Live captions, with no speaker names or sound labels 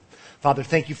Father,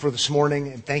 thank you for this morning,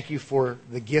 and thank you for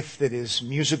the gift that is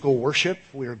musical worship.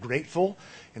 We are grateful,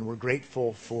 and we're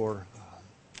grateful for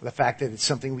the fact that it's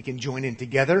something we can join in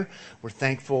together. We're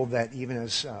thankful that even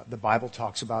as the Bible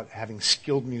talks about having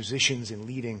skilled musicians in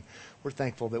leading, we're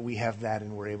thankful that we have that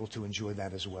and we're able to enjoy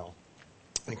that as well.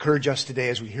 Encourage us today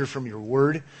as we hear from your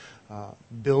word.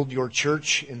 Build your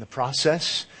church in the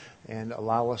process and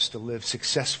allow us to live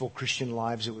successful Christian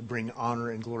lives that would bring honor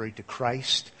and glory to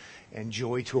Christ and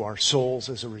joy to our souls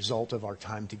as a result of our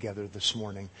time together this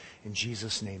morning. In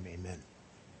Jesus' name, amen.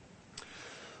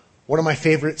 One of my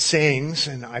favorite sayings,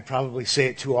 and I probably say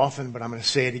it too often, but I'm going to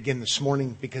say it again this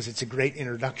morning because it's a great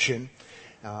introduction.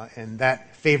 And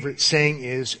that favorite saying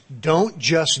is, don't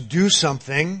just do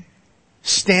something,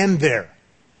 stand there.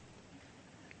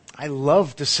 I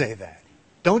love to say that.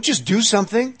 Don't just do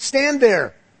something, stand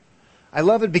there. I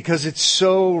love it because it's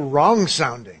so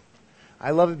wrong-sounding. I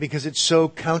love it because it's so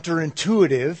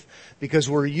counterintuitive, because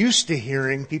we're used to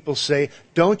hearing people say,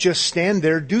 don't just stand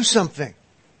there, do something.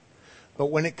 But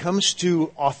when it comes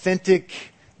to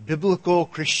authentic biblical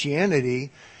Christianity,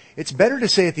 it's better to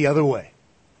say it the other way.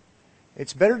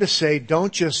 It's better to say,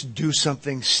 don't just do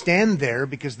something, stand there,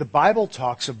 because the Bible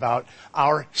talks about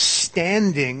our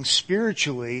standing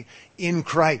spiritually in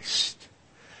Christ.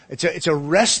 It's a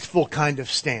restful kind of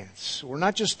stance. We're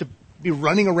not just to be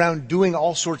running around doing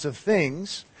all sorts of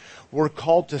things. We're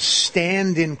called to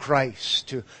stand in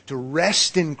Christ, to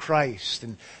rest in Christ.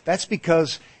 And that's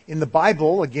because in the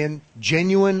Bible, again,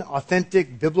 genuine,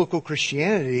 authentic, biblical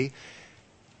Christianity,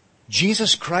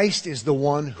 Jesus Christ is the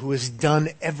one who has done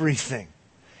everything.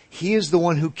 He is the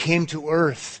one who came to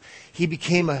earth. He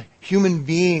became a human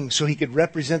being so he could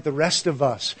represent the rest of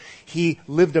us. He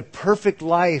lived a perfect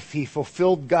life. He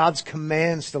fulfilled God's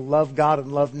commands to love God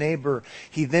and love neighbor.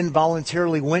 He then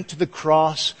voluntarily went to the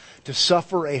cross to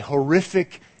suffer a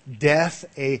horrific death,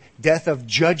 a death of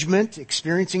judgment,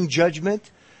 experiencing judgment,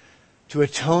 to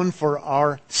atone for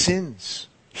our sins.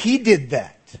 He did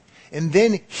that. And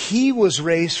then He was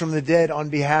raised from the dead on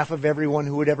behalf of everyone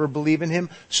who would ever believe in Him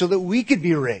so that we could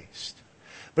be raised.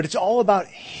 But it's all about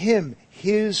Him,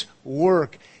 His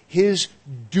work, His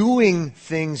doing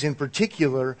things in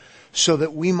particular so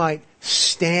that we might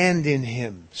stand in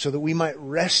Him, so that we might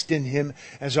rest in Him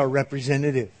as our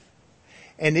representative.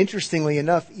 And interestingly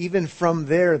enough, even from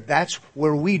there, that's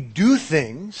where we do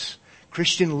things,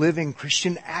 Christian living,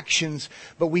 Christian actions,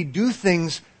 but we do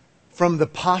things from the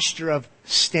posture of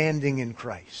standing in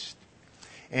Christ.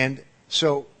 And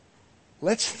so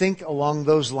let's think along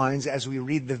those lines as we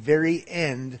read the very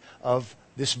end of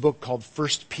this book called 1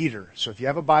 Peter. So if you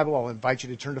have a Bible, I'll invite you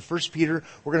to turn to 1 Peter.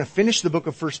 We're going to finish the book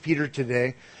of 1 Peter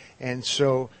today. And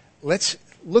so let's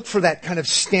look for that kind of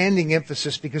standing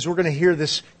emphasis, because we're going to hear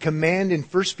this command in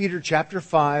 1 Peter chapter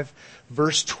 5,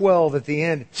 verse 12 at the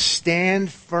end.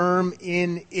 Stand firm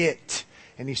in it.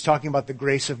 And he's talking about the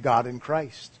grace of God in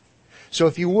Christ. So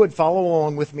if you would, follow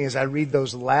along with me as I read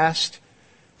those last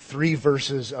 3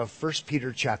 verses of 1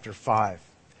 Peter chapter 5.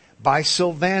 By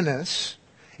Silvanus,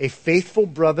 a faithful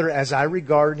brother as I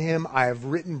regard him, I have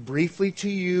written briefly to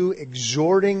you,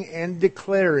 exhorting and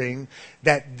declaring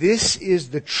that this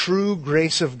is the true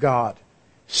grace of God.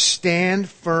 Stand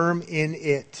firm in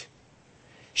it.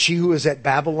 She who is at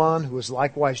Babylon, who is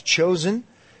likewise chosen,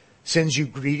 sends you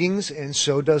greetings, and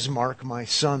so does Mark, my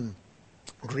son.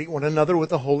 Greet one another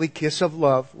with a holy kiss of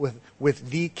love, with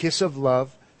the kiss of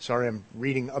love. Sorry, I'm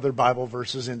reading other Bible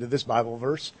verses into this Bible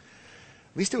verse.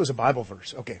 At least it was a Bible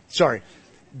verse. Okay, sorry.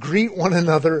 Greet one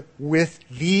another with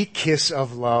the kiss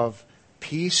of love.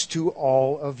 Peace to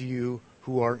all of you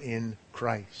who are in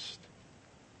Christ.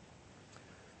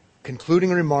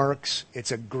 Concluding remarks,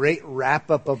 it's a great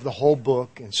wrap-up of the whole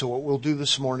book. And so what we'll do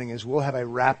this morning is we'll have a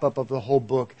wrap-up of the whole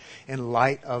book in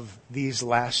light of these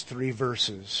last 3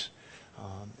 verses.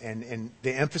 And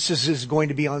the emphasis is going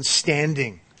to be on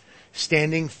standing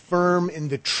firm in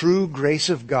the true grace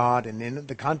of God. And in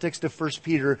the context of 1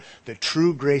 Peter, the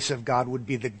true grace of God would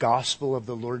be the gospel of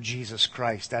the Lord Jesus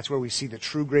Christ. That's where we see the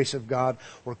true grace of God.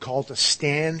 We're called to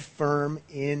stand firm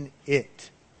in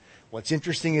it. What's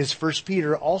interesting is 1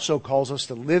 Peter also calls us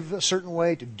to live a certain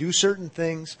way, to do certain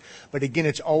things. But again,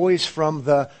 it's always from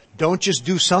the don't just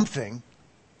do something,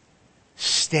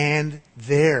 stand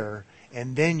there.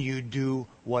 And then you do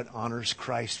what honors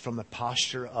Christ from the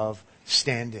posture of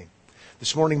standing.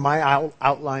 This morning, my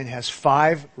outline has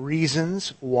 5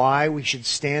 reasons why we should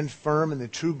stand firm in the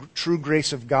true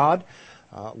grace of God.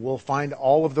 We'll find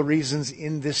all of the reasons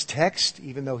in this text,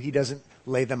 even though he doesn't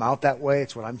lay them out that way.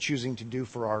 It's what I'm choosing to do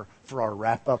for our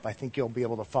wrap-up. I think you'll be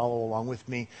able to follow along with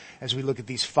me as we look at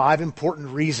these 5 important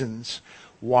reasons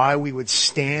why we would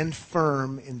stand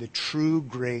firm in the true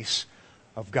grace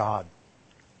of God.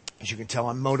 As you can tell,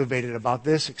 I'm motivated about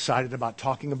this, excited about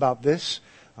talking about this.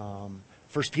 1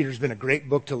 Peter's been a great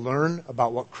book to learn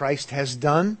about what Christ has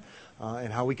done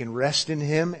and how we can rest in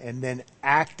Him and then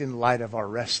act in light of our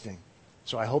resting.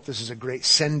 So I hope this is a great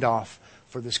send-off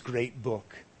for this great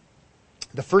book.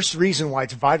 The first reason why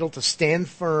it's vital to stand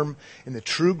firm in the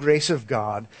true grace of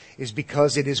God is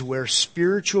because it is where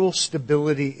spiritual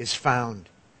stability is found.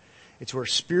 It's where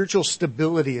spiritual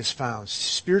stability is found,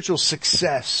 spiritual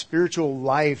success, spiritual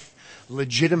life,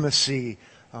 legitimacy,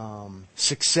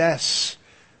 success.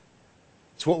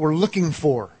 It's what we're looking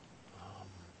for.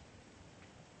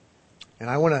 And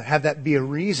I want to have that be a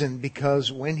reason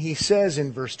because when he says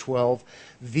in verse 12,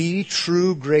 the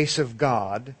true grace of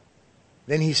God,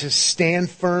 then he says, stand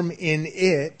firm in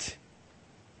it.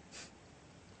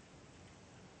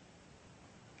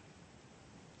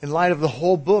 In light of the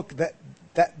whole book,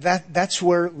 that's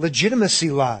where legitimacy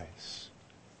lies.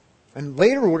 And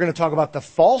later we're going to talk about the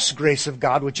false grace of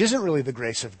God, which isn't really the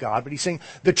grace of God, but he's saying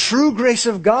the true grace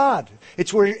of God.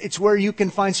 It's where you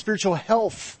can find spiritual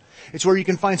health. It's where you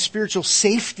can find spiritual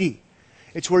safety.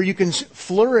 It's where you can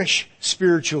flourish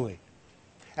spiritually.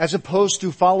 As opposed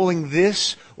to following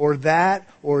this or that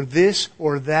or this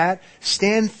or that.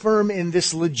 Stand firm in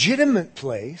this legitimate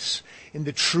place in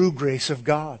the true grace of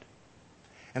God.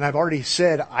 And I've already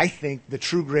said, I think the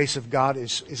true grace of God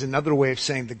is another way of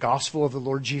saying the gospel of the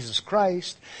Lord Jesus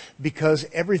Christ, because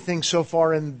everything so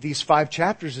far in these 5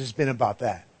 chapters has been about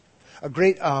that. A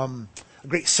great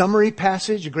summary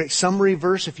passage, a great summary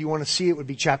verse, if you want to see it, would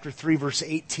be chapter 3, verse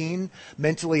 18.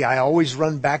 Mentally, I always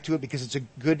run back to it because it's a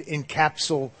good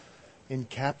encapsulation.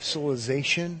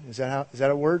 Is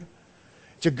that a word?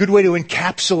 It's a good way to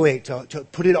encapsulate, to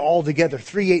put it all together.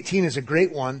 3:18 is a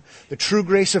great one. The true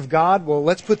grace of God, well,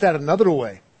 let's put that another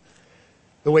way.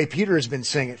 The way Peter has been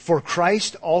saying it. For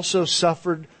Christ also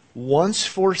suffered once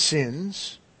for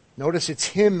sins. Notice it's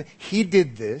Him, He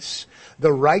did this.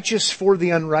 The righteous for the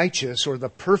unrighteous, or the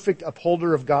perfect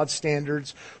upholder of God's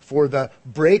standards for the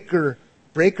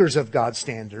breakers of God's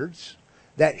standards.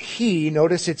 That He,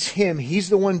 notice it's Him, He's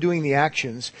the one doing the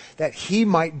actions, that He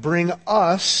might bring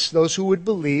us, those who would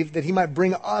believe, that He might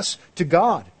bring us to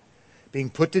God, being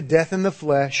put to death in the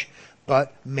flesh,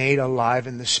 but made alive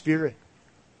in the Spirit.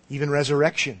 Even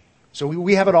resurrection. So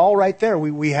we have it all right there.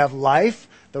 We have life,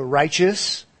 the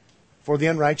righteous for the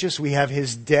unrighteous. We have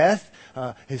His death,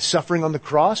 His suffering on the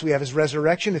cross. We have His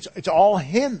resurrection. It's all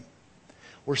Him.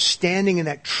 We're standing in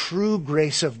that true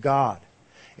grace of God.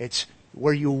 It's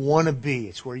where you want to be.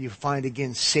 It's where you find,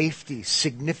 again, safety,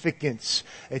 significance.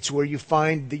 It's where you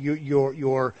find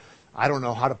your I don't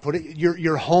know how to put it,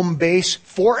 your home base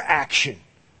for action.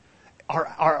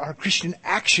 Our Christian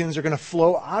actions are going to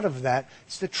flow out of that.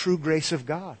 It's the true grace of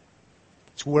God.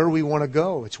 It's where we want to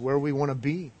go. It's where we want to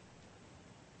be.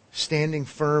 Standing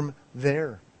firm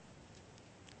there.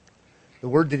 The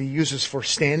word that he uses for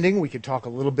standing, we could talk a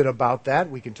little bit about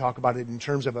that. We can talk about it in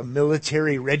terms of a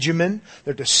military regimen.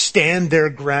 They're to stand their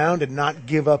ground and not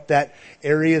give up that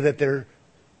area that they're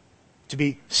to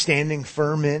be standing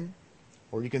firm in.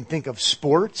 Or you can think of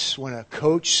sports when a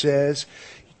coach says,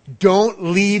 don't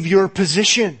leave your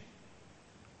position.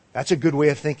 That's a good way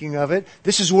of thinking of it.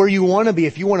 This is where you want to be.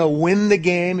 If you want to win the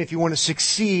game, if you want to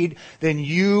succeed, then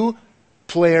you,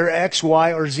 player X,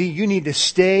 Y, or Z, you need to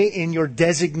stay in your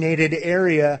designated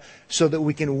area so that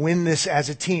we can win this as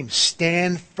a team.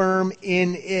 Stand firm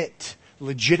in it.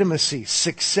 Legitimacy,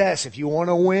 success. If you want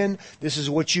to win, this is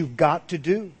what you've got to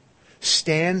do.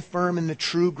 Stand firm in the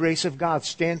true grace of God.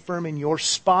 Stand firm in your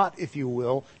spot, if you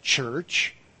will,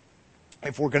 church,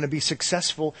 if we're going to be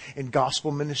successful in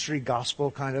gospel ministry, gospel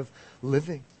kind of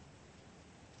living.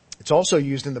 It's also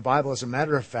used in the Bible, as a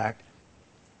matter of fact,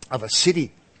 of a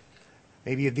city.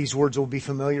 Maybe these words will be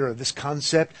familiar, or this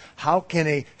concept. How can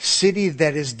a city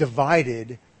that is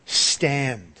divided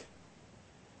stand?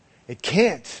 It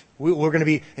can't. We're going to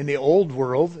be, in the old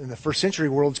world, in the first century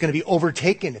world, it's going to be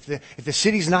overtaken. If the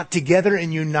city's not together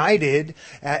and united,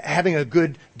 having a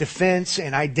good defense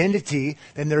and identity,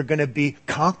 then they're going to be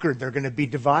conquered. They're going to be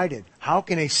divided. How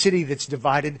can a city that's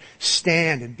divided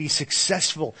stand and be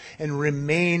successful and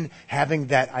remain having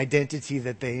that identity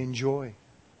that they enjoy?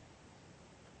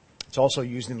 It's also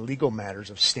used in legal matters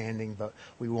of standing, but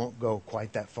we won't go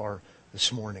quite that far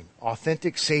this morning.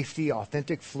 Authentic safety,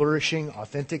 authentic flourishing,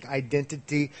 authentic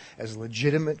identity as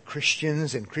legitimate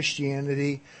Christians and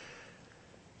Christianity.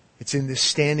 It's in this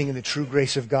standing in the true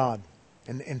grace of God.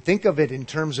 And think of it in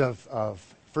terms of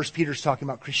First Peter's talking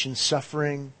about Christians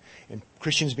suffering and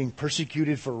Christians being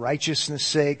persecuted for righteousness'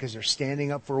 sake because they're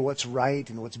standing up for what's right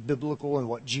and what's biblical and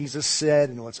what Jesus said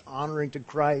and what's honoring to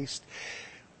Christ.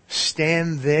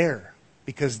 Stand there,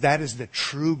 because that is the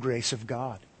true grace of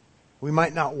God. We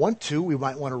might not want to. We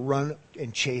might want to run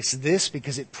and chase this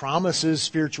because it promises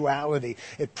spirituality.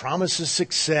 It promises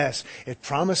success. It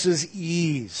promises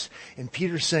ease. And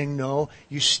Peter's saying, no,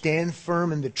 you stand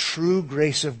firm in the true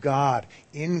grace of God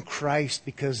in Christ,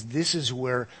 because this is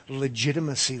where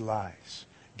legitimacy lies.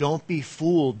 Don't be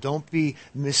fooled. Don't be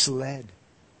misled.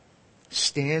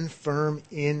 Stand firm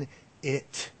in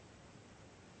it.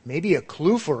 Maybe a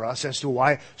clue for us as to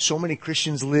why so many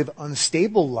Christians live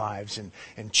unstable lives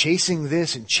and chasing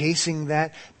this and chasing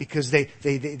that, because they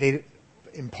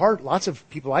in part, lots of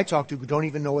people I talk to don't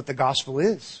even know what the gospel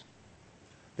is.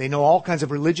 They know all kinds of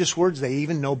religious words. They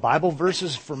even know Bible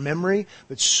verses from memory.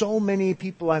 But so many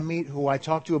people I meet who I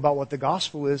talk to about what the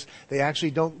gospel is, they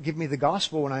actually don't give me the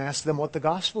gospel when I ask them what the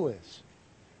gospel is.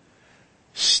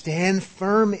 Stand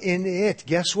firm in it.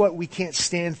 Guess what? We can't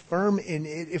stand firm in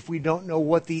it if we don't know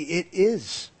what the it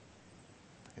is.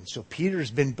 And so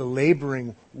Peter's been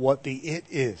belaboring what the it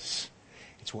is.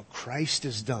 It's what Christ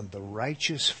has done, the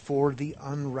righteous for the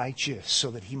unrighteous,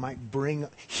 so that he might bring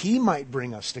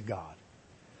us to God.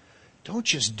 Don't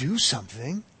just do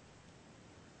something.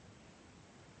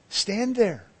 Stand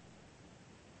there.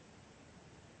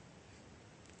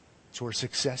 It's where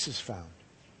success is found,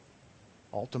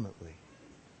 ultimately.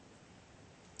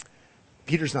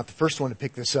 Peter's not the first one to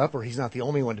pick this up, or he's not the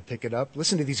only one to pick it up.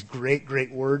 Listen to these great,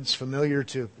 great words familiar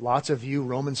to lots of you.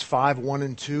 Romans 5, 1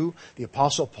 and 2. The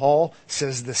Apostle Paul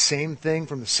says the same thing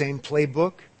from the same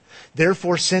playbook.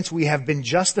 Therefore, since we have been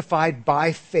justified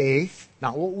by faith,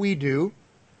 not what we do,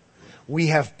 we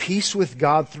have peace with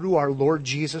God through our Lord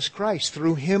Jesus Christ.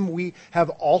 Through him we have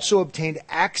also obtained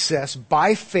access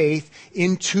by faith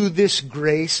into this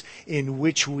grace in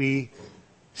which we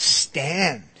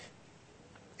stand.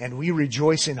 And we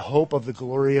rejoice in hope of the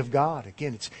glory of God.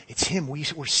 Again, it's him.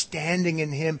 We're standing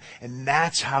in him, and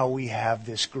that's how we have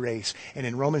this grace. And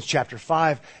in Romans chapter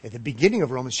 5, at the beginning of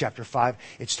Romans chapter 5,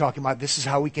 it's talking about this is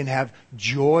how we can have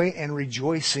joy and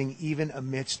rejoicing even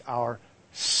amidst our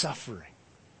suffering.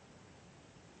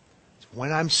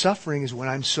 When I'm suffering is when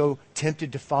I'm so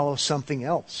tempted to follow something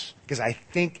else, because I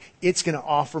think it's going to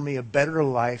offer me a better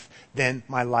life than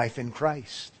my life in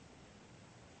Christ.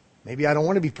 Maybe I don't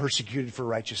want to be persecuted for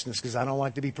righteousness because I don't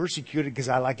like to be persecuted because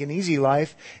I like an easy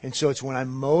life. And so it's when I'm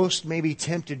most maybe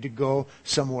tempted to go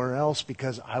somewhere else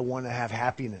because I want to have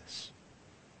happiness.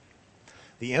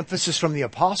 The emphasis from the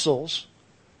apostles,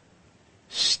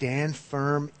 stand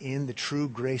firm in the true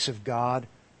grace of God.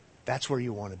 That's where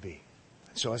you want to be.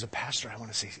 So as a pastor, I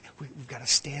want to say, we've got to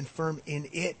stand firm in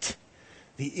it.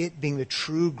 The it being the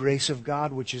true grace of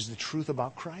God, which is the truth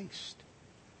about Christ.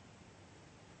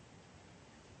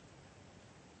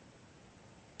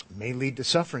 It may lead to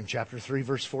suffering, chapter 3,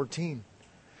 verse 14.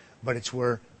 But it's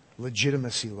where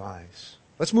legitimacy lies.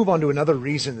 Let's move on to another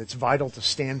reason that's vital to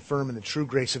stand firm in the true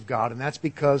grace of God, and that's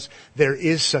because there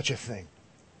is such a thing.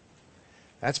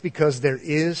 That's because there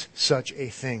is such a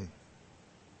thing.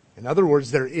 In other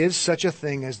words, there is such a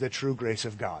thing as the true grace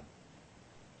of God.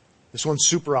 This one's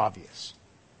super obvious.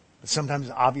 But sometimes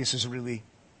obvious is really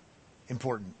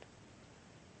important.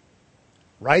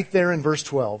 Right there in verse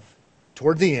 12,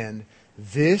 toward the end,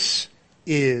 this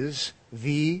is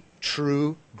the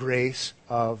true grace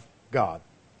of God.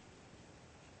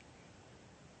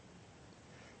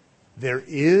 There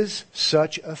is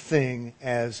such a thing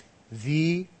as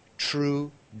the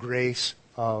true grace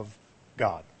of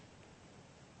God.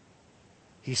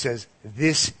 He says,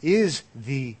 this is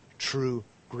the true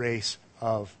grace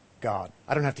of God.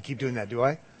 I don't have to keep doing that, do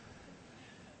I?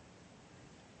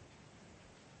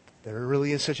 There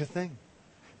really is such a thing.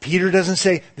 Peter doesn't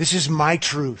say, this is my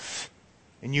truth,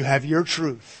 and you have your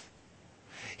truth.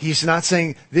 He's not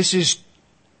saying, this is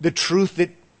the truth that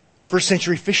first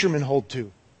century fishermen hold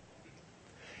to.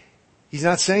 He's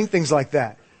not saying things like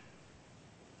that.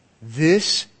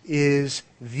 This is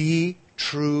the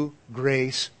true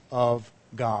grace of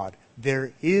God.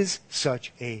 There is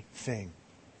such a thing.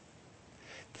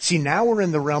 See, now we're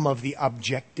in the realm of the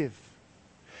objective,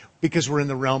 because we're in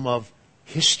the realm of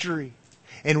history,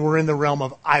 and we're in the realm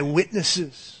of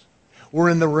eyewitnesses. We're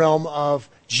in the realm of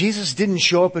Jesus didn't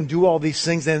show up and do all these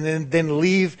things and then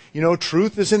leave.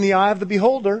 Truth is in the eye of the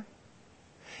beholder.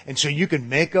 And so you can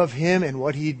make of him and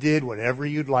what he did whatever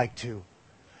you'd like to.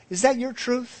 Is that your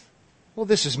truth? Well,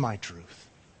 this is my truth.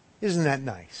 Isn't that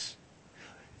nice?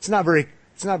 It's not very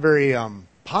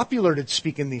popular to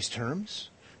speak in these terms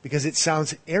because it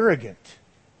sounds arrogant.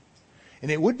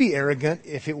 And it would be arrogant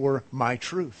if it were my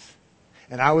truth.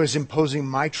 And I was imposing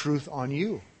my truth on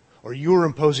you. Or you were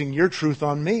imposing your truth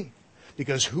on me.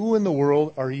 Because who in the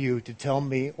world are you to tell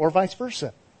me, or vice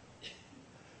versa?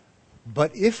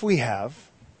 But if we have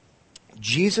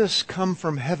Jesus come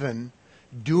from heaven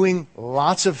doing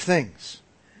lots of things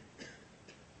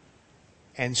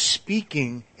and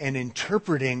speaking and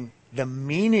interpreting the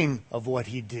meaning of what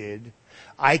he did,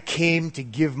 I came to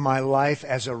give my life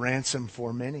as a ransom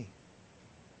for many.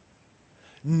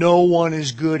 No one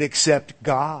is good except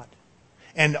God.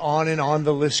 And on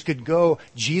the list could go.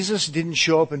 Jesus didn't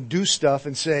show up and do stuff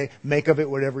and say, make of it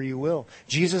whatever you will.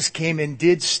 Jesus came and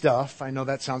did stuff. I know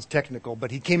that sounds technical,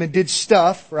 but he came and did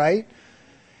stuff, right?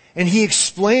 And he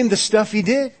explained the stuff he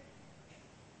did.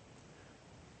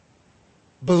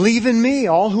 Believe in me,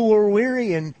 all who are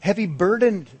weary and heavy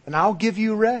burdened, and I'll give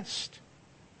you rest.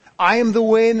 I am the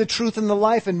way and the truth and the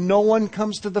life, and no one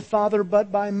comes to the Father but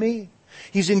by me.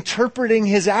 He's interpreting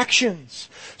his actions.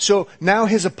 So now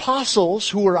his apostles,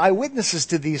 who were eyewitnesses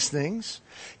to these things,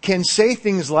 can say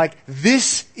things like,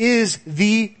 this is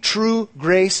the true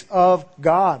grace of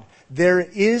God. There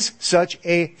is such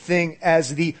a thing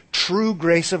as the true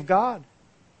grace of God.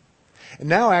 And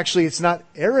now actually it's not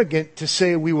arrogant to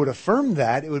say we would affirm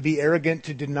that. It would be arrogant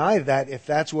to deny that if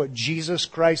that's what Jesus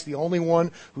Christ, the only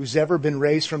one who's ever been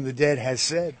raised from the dead, has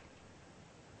said.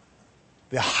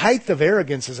 The height of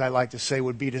arrogance, as I like to say,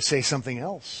 would be to say something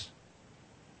else.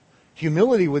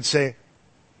 Humility would say,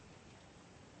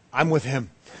 I'm with him.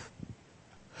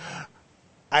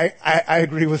 I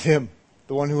agree with him,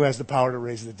 the one who has the power to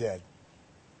raise the dead.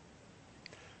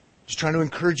 Just trying to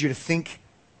encourage you to think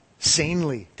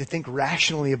sanely, to think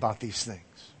rationally about these things.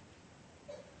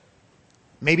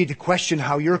 Maybe to question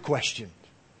how you're questioned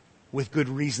with good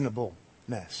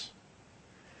reasonableness.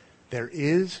 There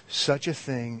is such a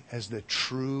thing as the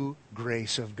true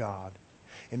grace of God.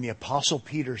 And the Apostle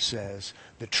Peter says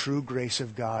the true grace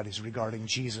of God is regarding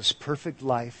Jesus' perfect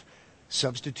life,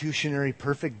 substitutionary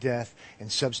perfect death,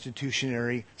 and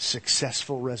substitutionary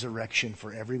successful resurrection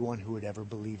for everyone who would ever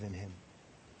believe in him.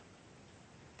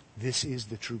 This is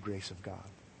the true grace of God.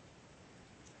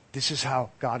 This is how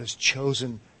God has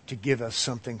chosen to give us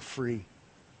something free.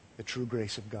 The true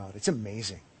grace of God. It's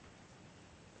amazing.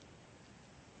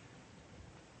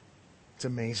 It's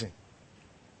amazing.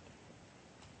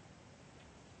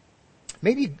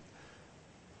 Maybe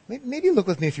look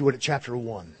with me, if you would, at chapter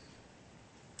 1.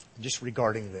 Just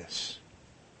regarding this.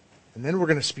 And then we're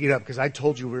going to speed up because I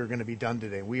told you we were going to be done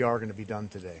today. We are going to be done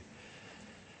today.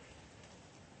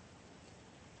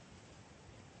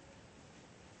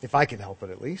 If I can help it,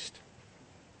 at least.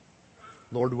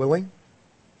 Lord willing.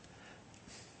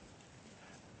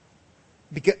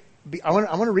 I want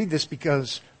to read this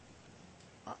because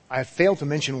I failed to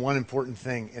mention one important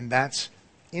thing, and that's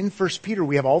in 1 Peter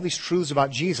we have all these truths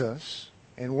about Jesus,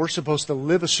 and we're supposed to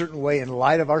live a certain way in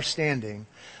light of our standing.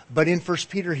 But in 1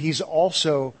 Peter, he's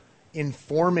also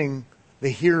informing the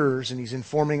hearers, and he's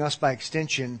informing us by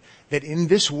extension, that in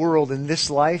this world, in this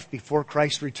life, before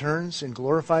Christ returns and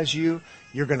glorifies you,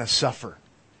 you're going to suffer.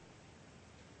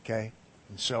 Okay?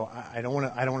 And so I don't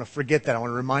want to forget that. I want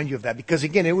to remind you of that. Because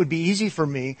again, it would be easy for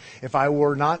me if I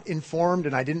were not informed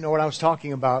and I didn't know what I was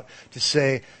talking about to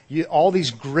say, all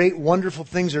these great, wonderful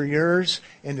things are yours,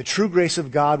 and the true grace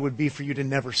of God would be for you to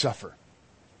never suffer.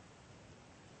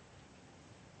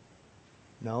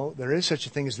 No, there is such a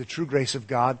thing as the true grace of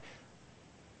God.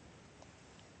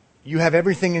 You have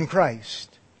everything in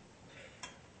Christ,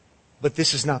 but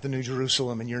this is not the New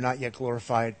Jerusalem, and you're not yet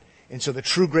glorified. And so the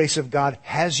true grace of God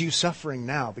has you suffering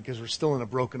now because we're still in a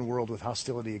broken world with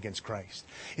hostility against Christ.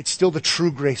 It's still the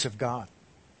true grace of God.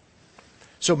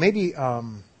 So maybe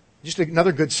just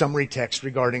another good summary text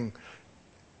regarding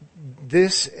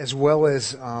this, as well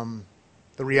as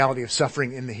the reality of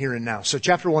suffering in the here and now. So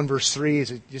chapter 1 verse 3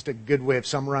 is just a good way of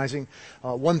summarizing.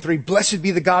 1:3, blessed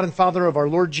be the God and Father of our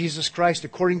Lord Jesus Christ,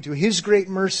 according to his great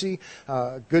mercy,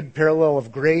 good parallel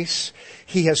of grace.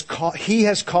 He has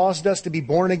caused us to be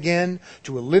born again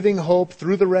to a living hope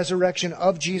through the resurrection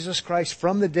of Jesus Christ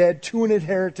from the dead, to an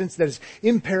inheritance that is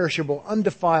imperishable,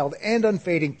 undefiled, and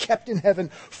unfading, kept in heaven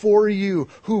for you,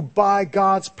 who by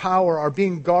God's power are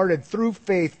being guarded through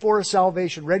faith for a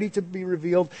salvation ready to be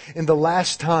revealed in the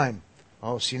last time.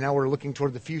 Oh, see, now we're looking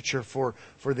toward the future for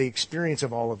the experience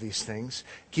of all of these things.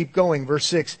 Keep going, verse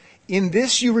 6. In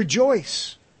this you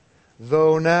rejoice,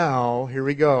 though now, here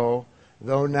we go,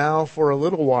 though now for a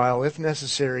little while, if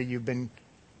necessary,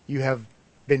 you have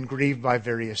been grieved by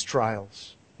various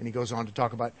trials. And he goes on to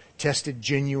talk about tested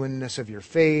genuineness of your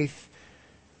faith,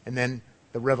 and then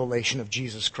the revelation of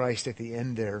Jesus Christ at the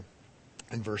end there.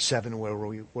 in verse 7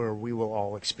 where we will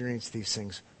all experience these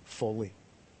things fully.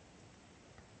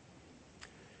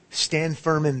 Stand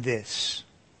firm in this.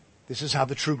 This is how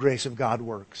the true grace of God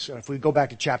works. If we go back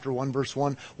to chapter 1, verse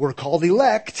 1, we're called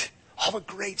elect. All the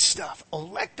great stuff.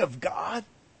 Elect of God.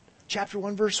 Chapter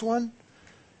 1, verse 1.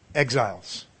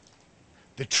 Exiles.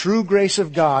 The true grace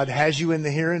of God has you in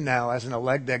the here and now as an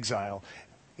elect exile.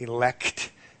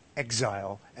 Elect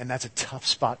exile. And that's a tough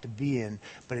spot to be in.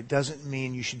 But it doesn't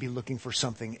mean you should be looking for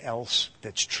something else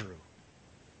that's true.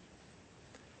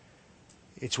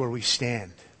 It's where we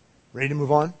stand. Ready to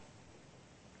move on?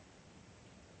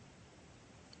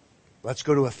 Let's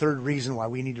go to a third reason why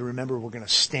we need to remember we're going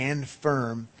to stand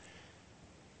firm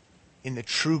in the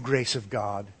true grace of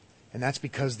God. And that's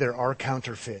because there are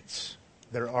counterfeits.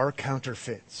 There are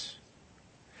counterfeits.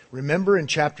 Remember in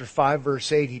chapter 5,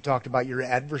 verse 8, he talked about your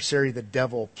adversary, the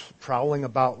devil, prowling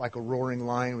about like a roaring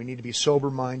lion. We need to be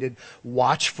sober-minded,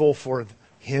 watchful for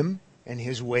him and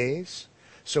his ways.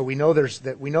 So we know there's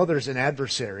an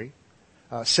adversary.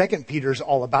 2 Peter is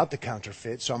all about the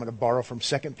counterfeit, so I'm going to borrow from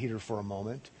 2 Peter for a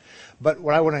moment. But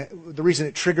the reason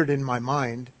it triggered in my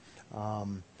mind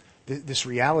this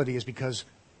reality is because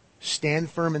stand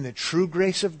firm in the true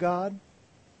grace of God.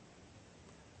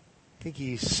 I think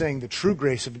he's saying the true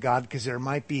grace of God because there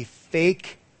might be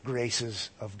fake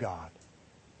graces of God.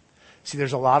 See,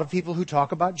 there's a lot of people who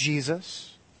talk about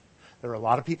Jesus. There are a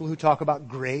lot of people who talk about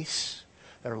grace.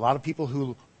 There are a lot of people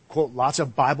who quote lots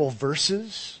of Bible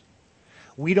verses.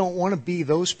 We don't want to be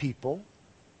those people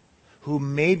who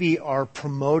maybe are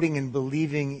promoting and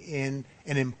believing in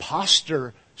an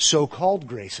imposter so-called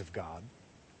grace of God.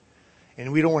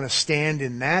 And we don't want to stand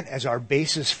in that as our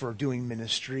basis for doing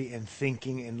ministry and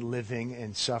thinking and living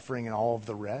and suffering and all of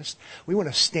the rest. We want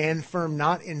to stand firm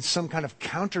not in some kind of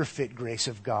counterfeit grace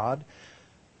of God.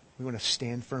 We want to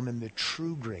stand firm in the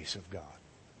true grace of God.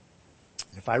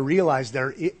 If I realize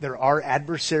there are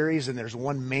adversaries and there's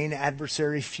one main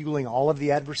adversary fueling all of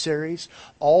the adversaries,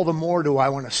 all the more do I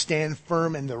want to stand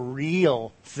firm in the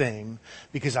real thing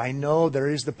because I know there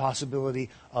is the possibility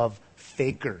of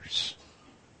fakers.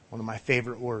 One of my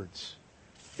favorite words.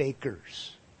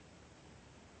 Fakers.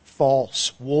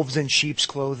 False. Wolves in sheep's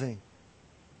clothing.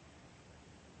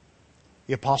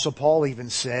 The Apostle Paul even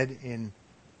said in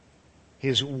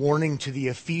his warning to the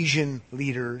Ephesian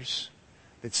leaders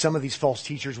that some of these false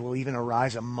teachers will even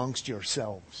arise amongst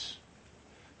yourselves.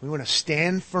 We want to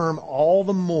stand firm all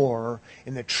the more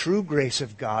in the true grace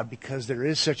of God because there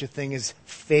is such a thing as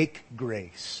fake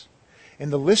grace.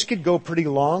 And the list could go pretty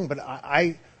long, but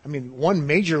I mean, one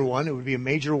major one, it would be a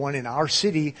major one in our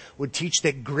city, would teach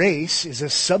that grace is a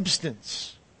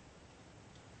substance.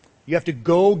 You have to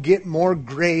go get more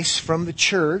grace from the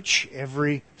church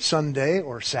every Sunday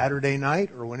or Saturday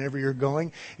night or whenever you're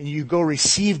going, and you go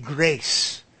receive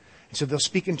grace. And so they'll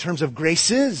speak in terms of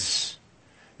graces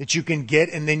that you can get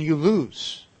and then you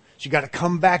lose. So you got to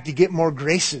come back to get more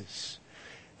graces.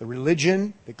 The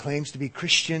religion that claims to be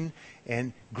Christian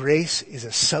and grace is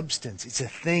a substance. It's a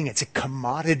thing. It's a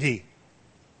commodity.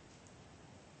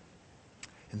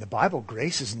 In the Bible,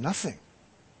 grace is nothing.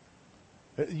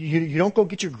 You don't go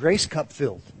get your grace cup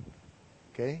filled.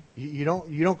 Okay? You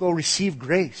don't go receive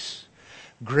grace.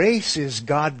 Grace is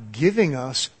God giving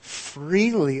us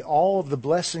freely all of the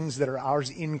blessings that are ours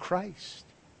in Christ.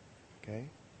 Okay?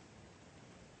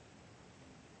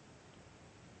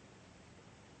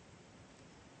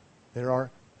 There are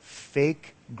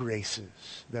fake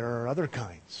graces. There are other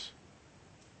kinds.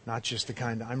 Not just the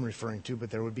kind I'm referring to, but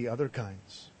there would be other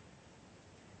kinds.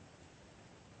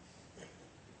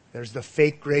 There's the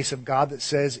fake grace of God that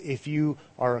says if you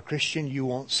are a Christian, you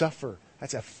won't suffer.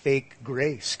 That's a fake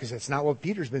grace because that's not what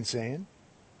Peter's been saying.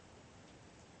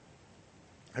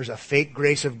 There's a fake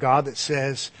grace of God that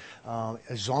says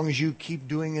as long as you keep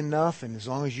doing enough and as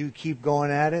long as you keep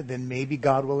going at it, then maybe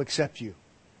God will accept you.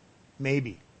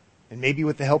 Maybe. And maybe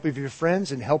with the help of your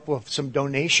friends and help with some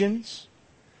donations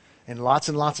and lots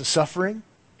of suffering,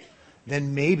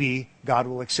 then maybe God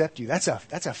will accept you. That's a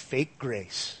fake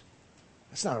grace.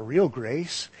 That's not a real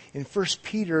grace. In 1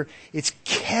 Peter, it's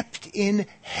kept in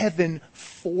heaven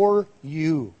for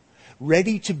you,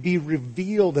 ready to be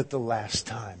revealed at the last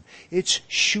time. It's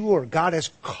sure. God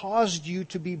has caused you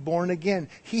to be born again.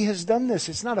 He has done this.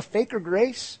 It's not a faker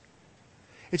grace.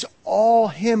 It's all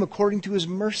Him according to His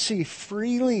mercy,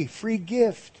 freely, free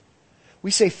gift.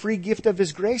 We say free gift of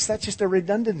His grace. That's just a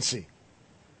redundancy.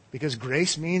 Because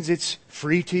grace means it's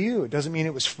free to you. It doesn't mean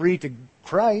it was free to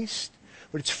Christ.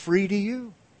 But it's free to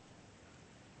you.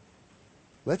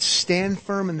 Let's stand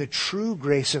firm in the true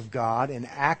grace of God and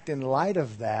act in light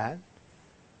of that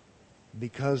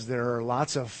because there are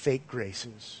lots of fake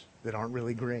graces that aren't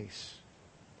really grace.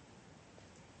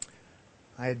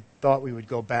 I had thought we would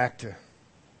go back to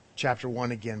chapter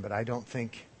 1 again, but I don't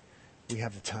think we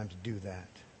have the time to do that.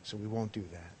 So we won't do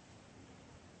that.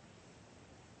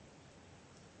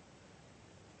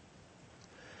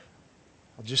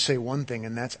 I'll just say one thing,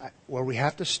 and that's where we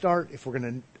have to start if we're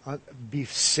going to be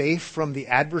safe from the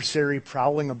adversary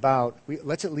prowling about.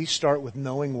 Let's at least start with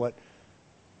knowing what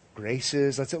grace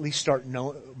is. Let's at least start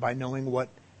by knowing what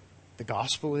the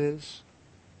gospel is.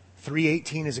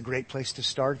 3:18 is a great place to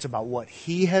start. It's about what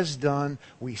He has done.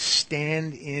 We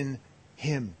stand in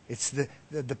Him. It's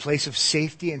the place of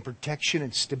safety and protection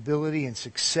and stability and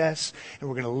success. And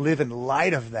we're going to live in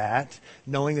light of that,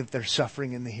 knowing that there's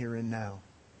suffering in the here and now.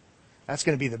 That's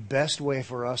going to be the best way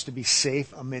for us to be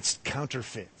safe amidst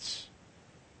counterfeits.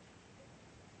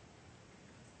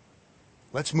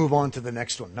 Let's move on to the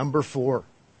next one. Number 4.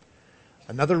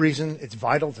 Another reason it's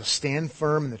vital to stand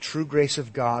firm in the true grace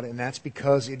of God, and that's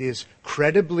because it is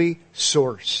credibly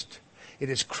sourced. It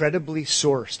is credibly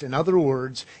sourced. In other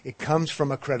words, it comes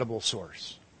from a credible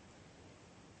source.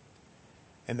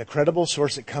 And the credible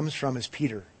source it comes from is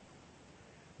Peter.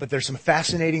 But there's some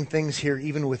fascinating things here,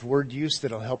 even with word use,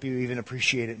 that'll help you even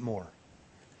appreciate it more.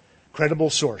 Credible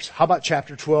source. How about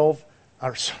chapter 12?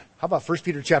 Or how about 1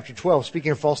 Peter chapter 12?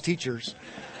 Speaking of false teachers.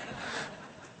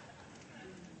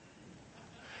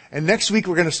 And next week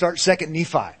we're going to start 2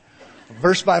 Nephi,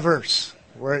 verse by verse,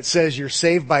 where it says you're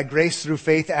saved by grace through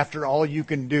faith after all you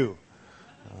can do.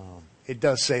 It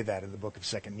does say that in the book of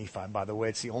 2 Nephi, by the way.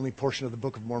 It's the only portion of the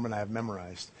Book of Mormon I have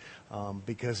memorized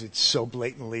because it's so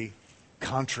blatantly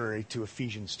contrary to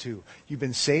Ephesians 2. You've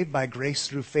been saved by grace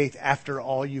through faith after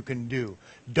all you can do.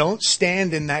 Don't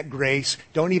stand in that grace.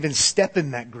 Don't even step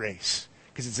in that grace,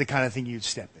 because it's the kind of thing you'd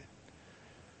step in.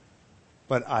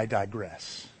 But I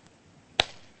digress.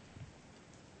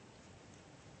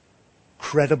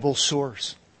 Credible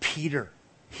source, Peter.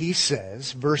 He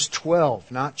says, verse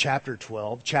 12, not chapter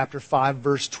 12, chapter 5,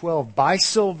 verse 12, by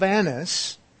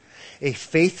Silvanus, a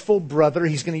faithful brother.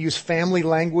 He's going to use family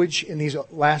language in these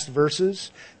last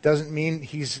verses. Doesn't mean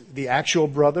he's the actual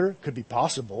brother. Could be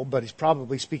possible, but he's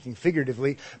probably speaking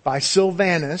figuratively. By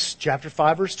Silvanus, chapter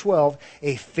 5, verse 12,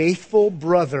 a faithful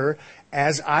brother,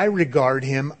 as I regard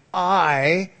him,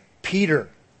 I, Peter.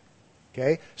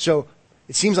 Okay? So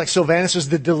it seems like Silvanus is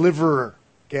the deliverer.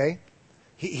 Okay?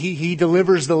 He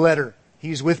delivers the letter.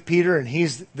 He's with Peter and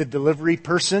he's the delivery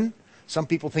person. Some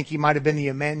people think he might have been the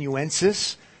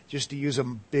amanuensis, just to use a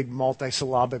big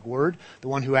multisyllabic word, the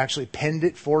one who actually penned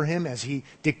it for him as he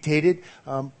dictated.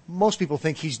 Most people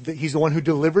think he's the one who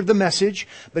delivered the message.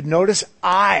 But notice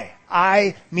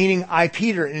I meaning I,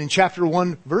 Peter. And in chapter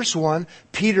 1, verse 1,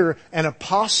 Peter, an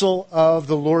apostle of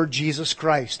the Lord Jesus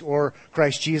Christ, or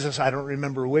Christ Jesus, I don't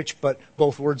remember which, but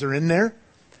both words are in there.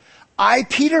 I,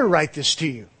 Peter, write this to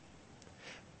you.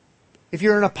 If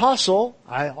you're an apostle,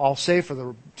 I'll say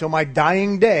till my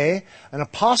dying day, an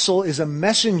apostle is a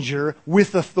messenger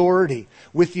with authority,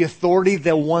 with the authority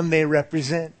the one they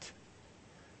represent.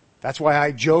 That's why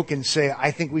I joke and say I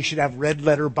think we should have red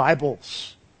letter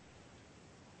Bibles.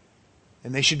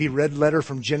 And they should be red letter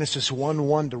from Genesis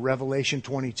 1:1 to Revelation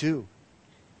 22.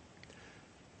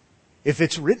 If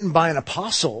it's written by an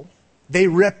apostle, they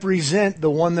represent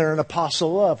the one they're an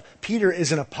apostle of. Peter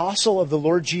is an apostle of the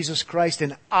Lord Jesus Christ,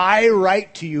 and I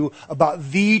write to you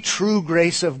about the true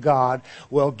grace of God.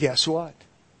 Well, guess what?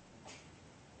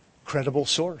 Credible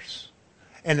source.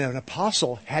 And an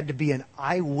apostle had to be an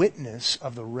eyewitness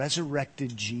of the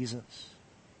resurrected Jesus.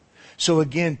 So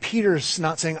again, Peter's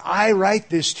not saying, I write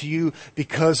this to you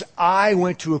because I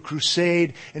went to a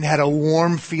crusade and had a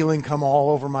warm feeling come all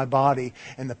over my body,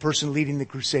 and the person leading the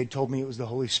crusade told me it was the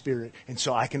Holy Spirit, and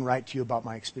so I can write to you about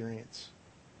my experience.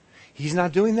 He's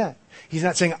not doing that. He's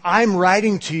not saying, I'm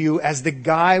writing to you as the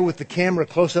guy with the camera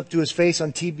close up to his face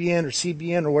on TBN or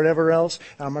CBN or whatever else,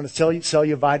 and I'm going to sell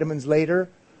you vitamins later.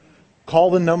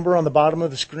 Call the number on the bottom of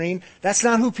the screen. That's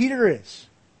not who Peter is.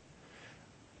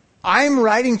 I'm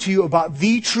writing to you about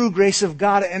the true grace of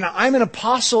God, and I'm an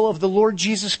apostle of the Lord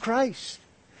Jesus Christ.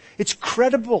 It's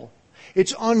credible.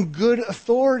 It's on good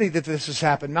authority that this has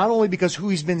happened, not only because who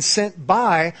he's been sent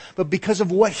by, but because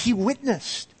of what he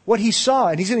witnessed, what he saw.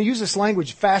 And he's going to use this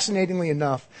language fascinatingly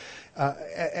enough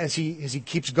as he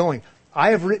keeps going.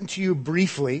 I have written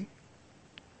briefly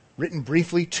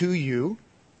to you,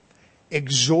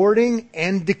 exhorting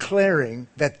and declaring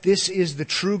that this is the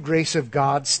true grace of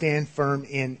God, stand firm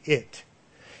in it.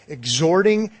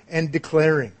 Exhorting and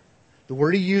declaring. The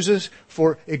word he uses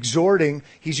for exhorting,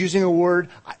 he's using a word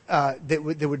that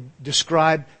would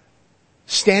describe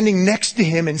standing next to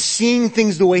him and seeing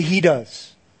things the way he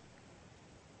does.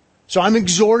 So I'm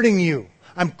exhorting you.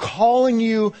 I'm calling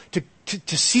you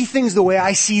to see things the way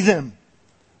I see them.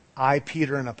 I,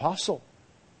 Peter, an apostle.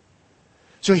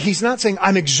 So he's not saying,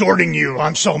 I'm exhorting you,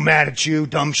 I'm so mad at you,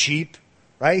 dumb sheep.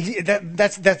 Right?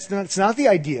 That's not the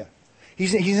idea.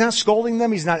 He's not scolding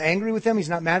them. He's not angry with them. He's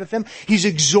not mad at them. He's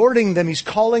exhorting them. He's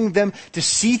calling them to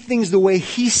see things the way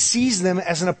he sees them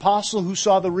as an apostle who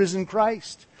saw the risen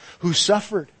Christ, who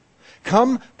suffered.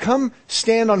 Come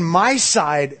stand on my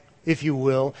side, if you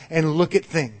will, and look at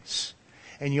things.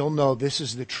 And you'll know this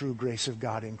is the true grace of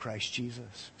God in Christ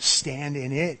Jesus. Stand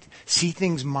in it. See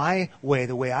things my way,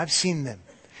 the way I've seen them.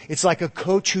 It's like a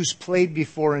coach who's played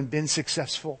before and been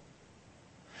successful.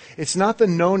 It's not the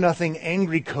know-nothing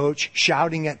angry coach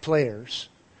shouting at players.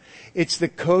 It's the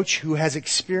coach who has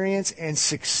experience and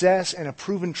success and a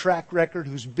proven track record,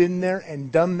 who's been there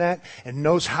and done that and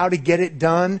knows how to get it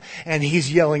done, and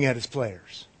he's yelling at his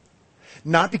players.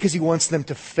 Not because he wants them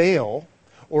to fail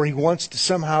or he wants to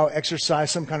somehow exercise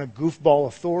some kind of goofball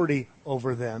authority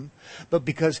over them, but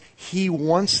because he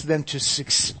wants them to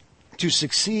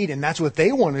succeed, and that's what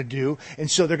they want to do. And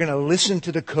so they're going to listen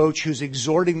to the coach who's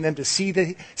exhorting them to see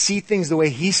things the way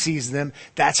he sees them.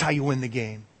 That's how you win the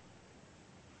game.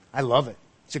 I love it.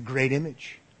 It's a great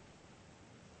image.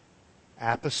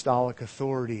 Apostolic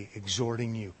authority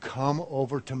exhorting you. Come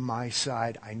over to my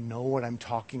side. I know what I'm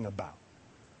talking about.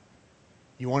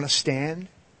 You want to stand?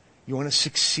 You want to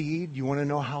succeed? You want to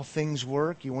know how things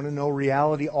work? You want to know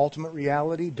reality, ultimate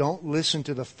reality? Don't listen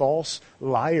to the false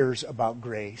liars about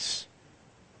grace.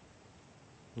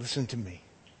 Listen to me.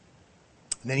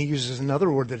 And then he uses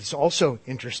another word that is also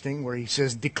interesting, where he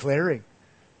says declaring.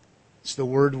 It's the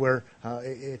word where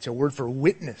it's a word for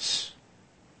witness.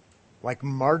 Like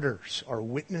martyrs are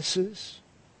witnesses.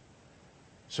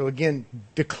 So again,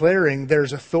 declaring,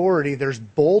 there's authority, there's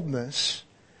boldness,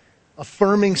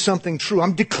 affirming something true.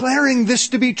 I'm declaring this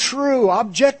to be true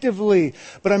objectively,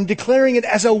 but I'm declaring it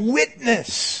as a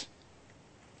witness.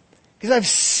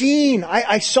 Because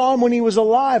I saw him when he was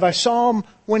alive. I saw him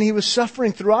when he was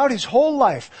suffering throughout his whole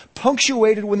life,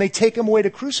 punctuated when they take him away to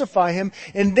crucify him,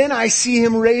 and then I see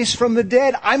him raised from the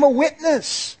dead. I'm a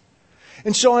witness.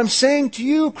 And so I'm saying to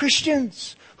you,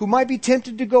 Christians, who might be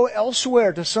tempted to go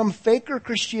elsewhere, to some faker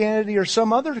Christianity or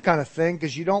some other kind of thing,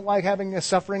 because you don't like having a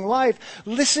suffering life,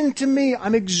 listen to me.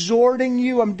 I'm exhorting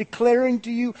you. I'm declaring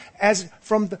to you as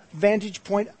from the vantage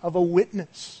point of a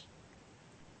witness.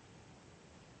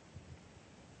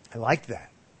 I like that.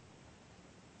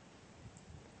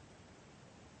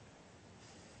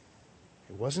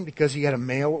 It wasn't because he had a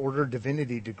mail-order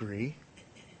divinity degree.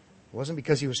 It wasn't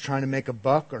because he was trying to make a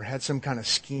buck or had some kind of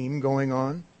scheme going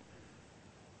on.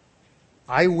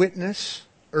 Eyewitness,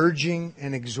 urging,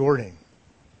 and exhorting.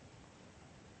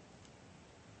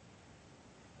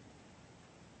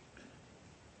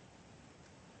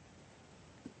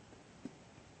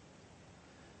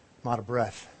 I'm out of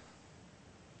breath.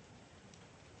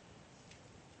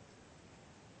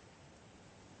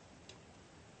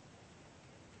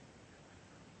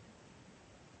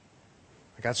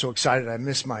 I got so excited I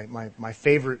missed my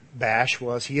favorite bash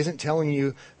was he isn't telling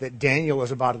you that Daniel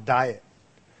is about a diet.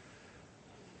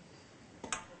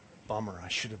 Bummer. I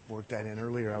should have worked that in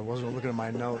earlier. I wasn't looking at my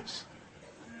notes.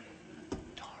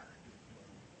 Darn.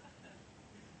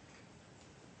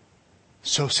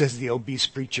 So says the obese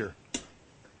preacher.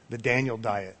 The Daniel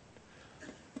diet.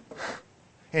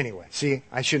 Anyway, see,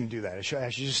 I shouldn't do that. I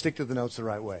should just stick to the notes the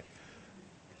right way.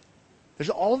 There's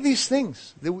all of these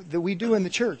things that we do in the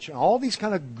church, all these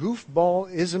kind of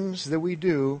goofball-isms that we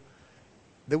do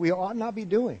that we ought not be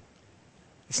doing.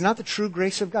 It's not the true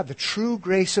grace of God. The true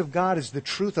grace of God is the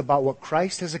truth about what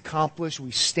Christ has accomplished.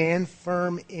 We stand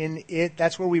firm in it.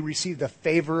 That's where we receive the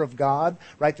favor of God,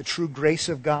 right? The true grace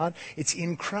of God. It's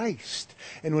in Christ.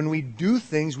 And when we do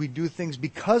things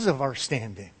because of our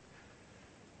standing.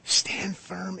 Stand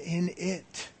firm in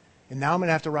it. And now I'm going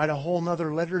to have to write a whole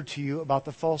nother letter to you about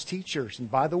the false teachers. And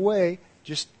by the way,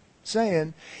 just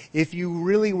saying, if you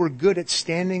really were good at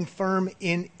standing firm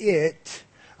in it,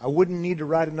 I wouldn't need to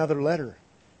write another letter.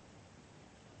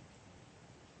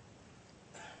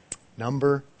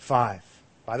 Number 5.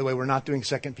 By the way, we're not doing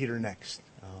 2 Peter next.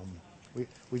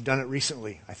 We've done it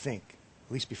recently, I think,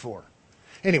 at least before.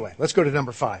 Anyway, let's go to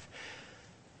number 5.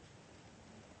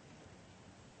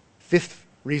 Fifth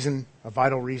reason, a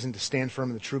vital reason to stand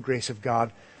firm in the true grace of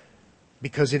God,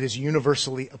 because it is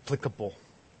universally applicable.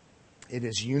 It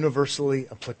is universally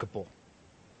applicable.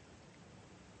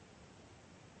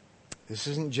 This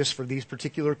isn't just for these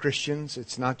particular Christians.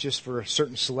 It's not just for a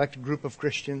certain select group of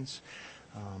Christians.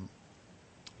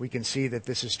 We can see that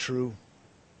this is true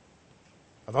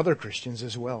of other Christians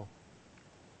as well.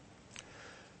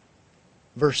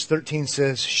 Verse 13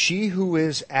 says, "She who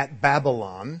is at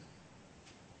Babylon,"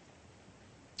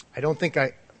 I don't think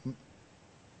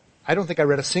I don't think I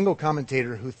read a single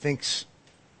commentator who thinks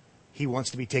he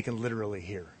wants to be taken literally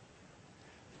here.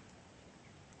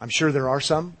 I'm sure there are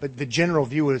some, but the general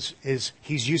view is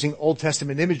he's using Old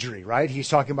Testament imagery, right? He's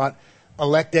talking about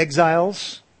elect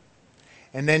exiles,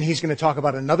 and then he's going to talk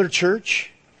about another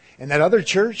church, and that other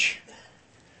church,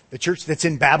 the church that's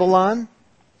in Babylon,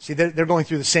 see, they're going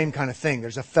through the same kind of thing.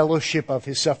 There's a fellowship of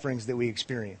his sufferings that we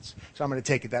experience. So I'm going to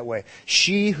take it that way.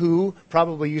 She who,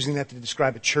 probably using that to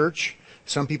describe a church.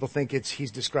 Some people think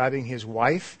he's describing his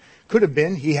wife. Could have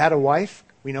been. He had a wife.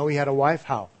 We know he had a wife.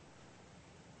 How?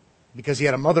 Because he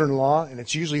had a mother-in-law, and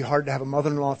it's usually hard to have a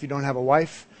mother-in-law if you don't have a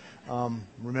wife.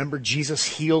 Remember, Jesus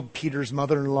healed Peter's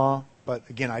mother-in-law, but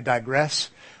again, I digress.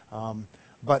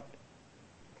 But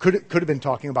could have been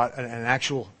talking about an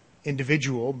actual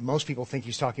individual. Most people think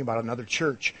he's talking about another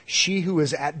church. She who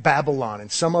is at Babylon, in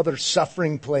some other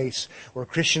suffering place where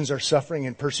Christians are suffering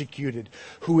and persecuted,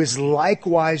 who is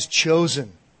likewise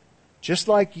chosen, just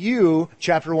like you,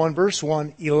 chapter 1, verse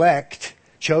 1, elect,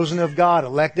 chosen of God,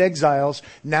 elect exiles.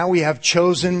 Now we have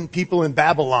chosen people in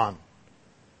Babylon.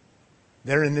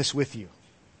 They're in this with you.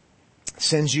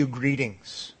 Sends you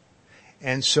greetings.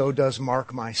 And so does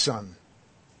Mark, my son.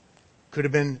 Could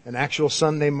have been an actual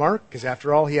son named Mark, because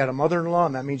after all, he had a mother-in-law,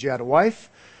 and that means you had a wife.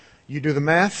 You do the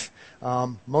math.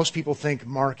 Most people think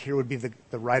Mark here would be the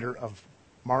writer of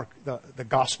Mark, the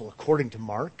gospel according to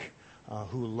Mark,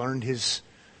 who learned his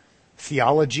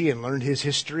theology and learned his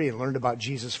history and learned about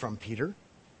Jesus from Peter.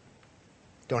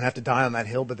 Don't have to die on that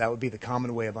hill, but that would be the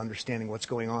common way of understanding what's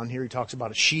going on here. He talks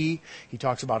about a she, he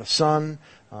talks about a son,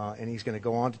 and he's going to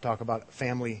go on to talk about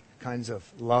family kinds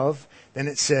of love. Then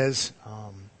it says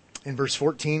in verse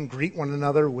 14, greet one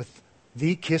another with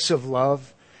the kiss of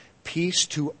love. Peace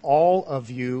to all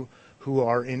of you who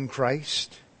are in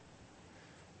Christ.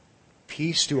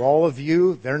 Peace to all of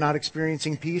you. They're not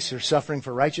experiencing peace. They're suffering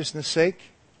for righteousness' sake.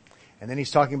 And then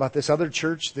he's talking about this other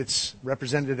church that's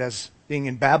represented as being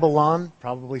in Babylon,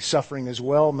 probably suffering as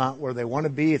well, not where they want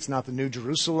to be. It's not the New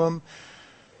Jerusalem.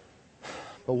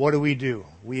 But what do?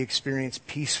 We experience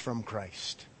peace from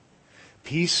Christ.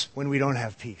 Peace when we don't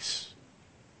have peace.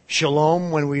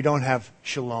 Shalom when we don't have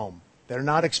shalom. They're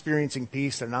not experiencing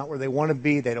peace. They're not where they want to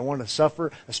be. They don't want to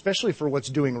suffer, especially for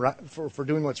doing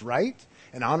what's right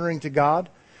and honoring to God.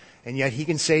 And yet he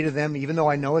can say to them, even though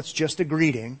I know it's just a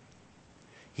greeting,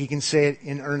 he can say it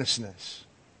in earnestness.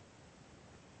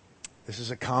 This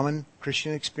is a common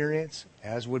Christian experience,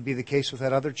 as would be the case with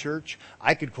that other church.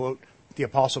 I could quote the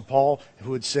Apostle Paul,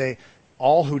 who would say,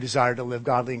 all who desire to live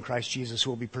godly in Christ Jesus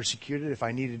will be persecuted. If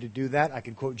I needed to do that, I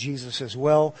could quote Jesus as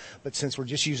well. But since we're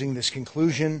just using this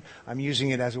conclusion, I'm using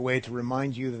it as a way to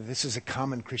remind you that this is a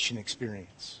common Christian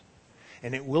experience.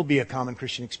 And it will be a common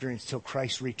Christian experience till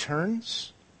Christ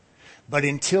returns. But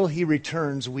until he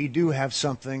returns, we do have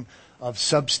something of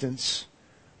substance.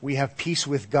 We have peace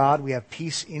with God. We have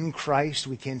peace in Christ.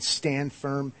 We can stand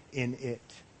firm in it.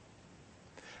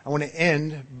 I want to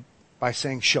end by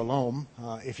saying shalom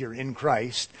if you're in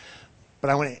Christ. But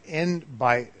I want to end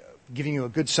by giving you a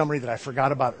good summary that I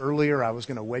forgot about earlier. I was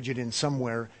going to wedge it in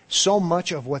somewhere. So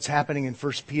much of what's happening in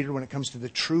 1 Peter when it comes to the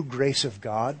true grace of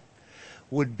God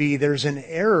would be there's an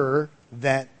error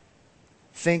that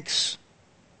thinks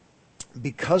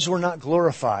because we're not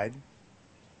glorified,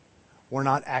 we're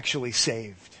not actually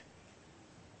saved.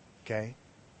 Okay?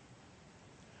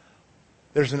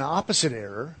 There's an opposite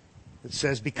error that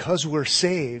says because we're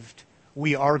saved,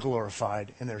 we are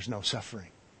glorified and there's no suffering.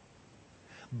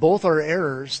 Both are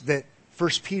errors that 1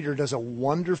 Peter does a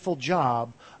wonderful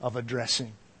job of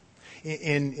addressing.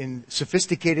 In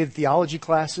sophisticated theology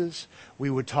classes, we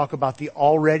would talk about the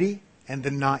already and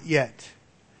the not yet.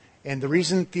 And the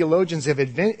reason theologians have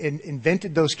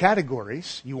invented those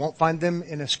categories, you won't find them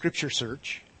in a scripture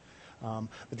search, but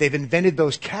they've invented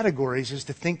those categories is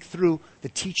to think through the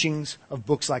teachings of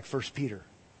books like 1 Peter.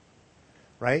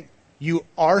 Right? You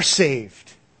are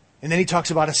saved. And then he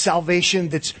talks about a salvation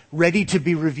that's ready to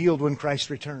be revealed when Christ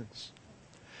returns.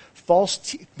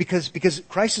 Because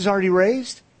Christ is already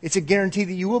raised, it's a guarantee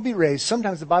that you will be raised.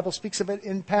 Sometimes the Bible speaks of it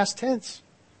in past tense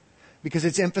because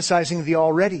it's emphasizing the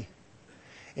already.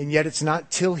 And yet it's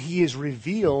not till he is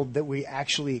revealed that we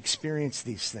actually experience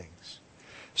these things.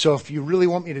 So if you really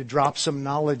want me to drop some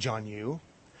knowledge on you,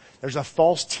 there's a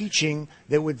false teaching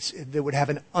that would have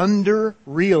an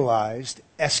under-realized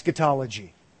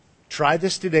eschatology. Try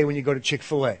this today when you go to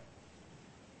Chick-fil-A.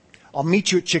 I'll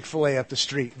meet you at Chick-fil-A up the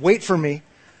street. Wait for me.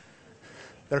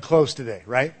 They're closed today,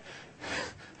 right?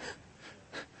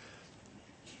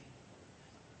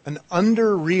 An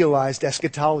under-realized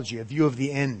eschatology, a view of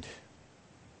the end.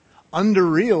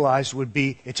 Under-realized would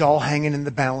be it's all hanging in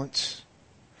the balance.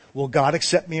 Will God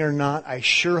accept me or not? I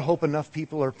sure hope enough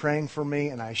people are praying for me,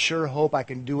 and I sure hope I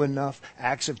can do enough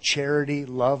acts of charity,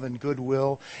 love, and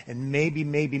goodwill, and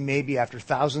maybe after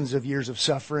thousands of years of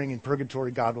suffering in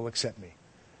purgatory, God will accept me.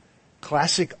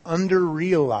 Classic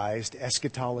under-realized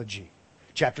eschatology.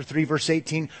 Chapter 3, verse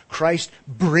 18, Christ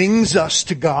brings us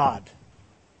to God.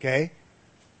 Okay?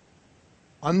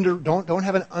 Don't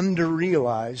have an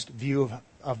under-realized view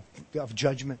of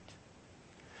judgment.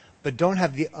 But don't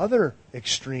have the other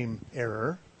extreme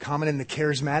error, common in the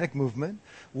charismatic movement,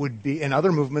 would be, and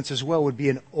other movements as well, would be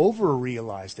an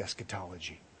over-realized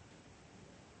eschatology.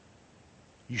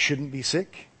 You shouldn't be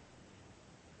sick.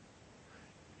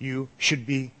 You should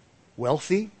be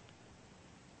wealthy.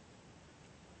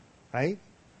 Right?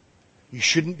 You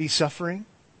shouldn't be suffering.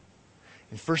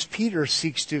 And 1 Peter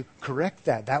seeks to correct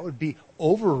that. That would be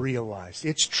over-realized.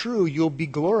 It's true, you'll be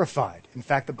glorified. In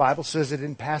fact, the Bible says it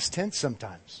in past tense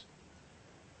sometimes.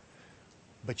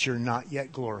 But you're not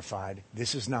yet glorified.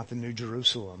 This is not the New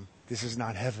Jerusalem. This is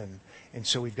not heaven. And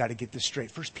so we've got to get this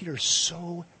straight. 1 Peter is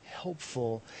so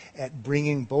helpful at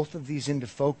bringing both of these into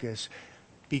focus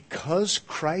because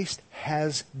Christ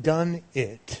has done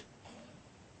it.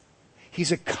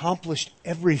 He's accomplished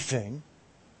everything.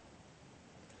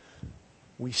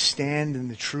 We stand in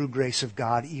the true grace of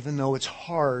God, even though it's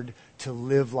hard to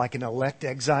live like an elect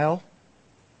exile.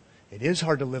 It is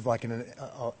hard to live like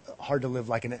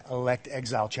an elect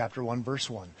exile, chapter 1, verse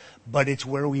 1. But it's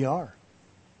where we are.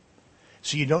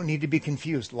 So you don't need to be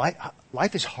confused.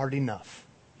 Life is hard enough.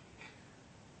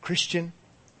 Christian,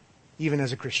 even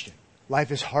as a Christian,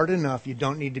 life is hard enough. You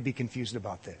don't need to be confused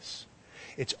about this.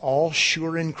 It's all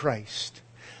sure in Christ,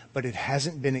 but it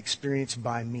hasn't been experienced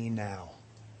by me now.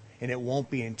 And it won't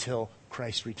be until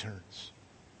Christ returns.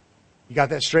 You got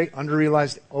that straight?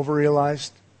 Under-realized,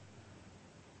 over-realized?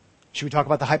 Should we talk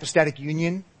about the hypostatic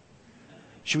union?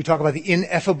 Should we talk about the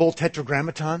ineffable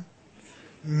tetragrammaton?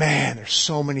 Man, there's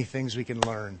so many things we can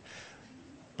learn.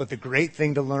 But the great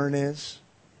thing to learn is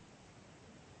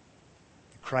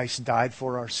Christ died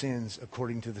for our sins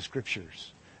according to the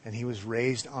Scriptures. And He was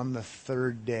raised on the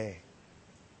third day.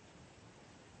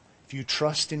 If you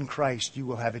trust in Christ, you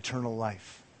will have eternal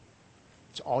life.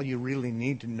 It's all you really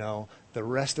need to know. The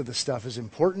rest of the stuff is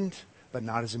important, but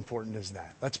not as important as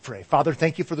that. Let's pray. Father,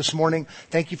 thank you for this morning.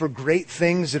 Thank you for great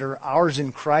things that are ours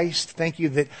in Christ. Thank you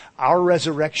that our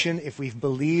resurrection, if we've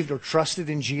believed or trusted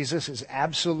in Jesus, is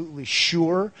absolutely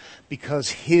sure because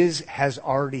His has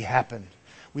already happened.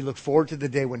 We look forward to the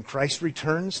day when Christ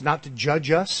returns, not to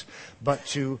judge us, but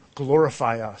to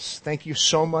glorify us. Thank you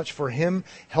so much for Him.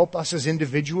 Help us as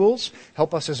individuals,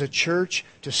 help us as a church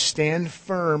to stand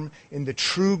firm in the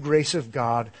true grace of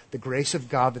God, the grace of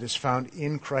God that is found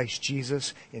in Christ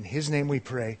Jesus. In His name we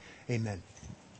pray. Amen.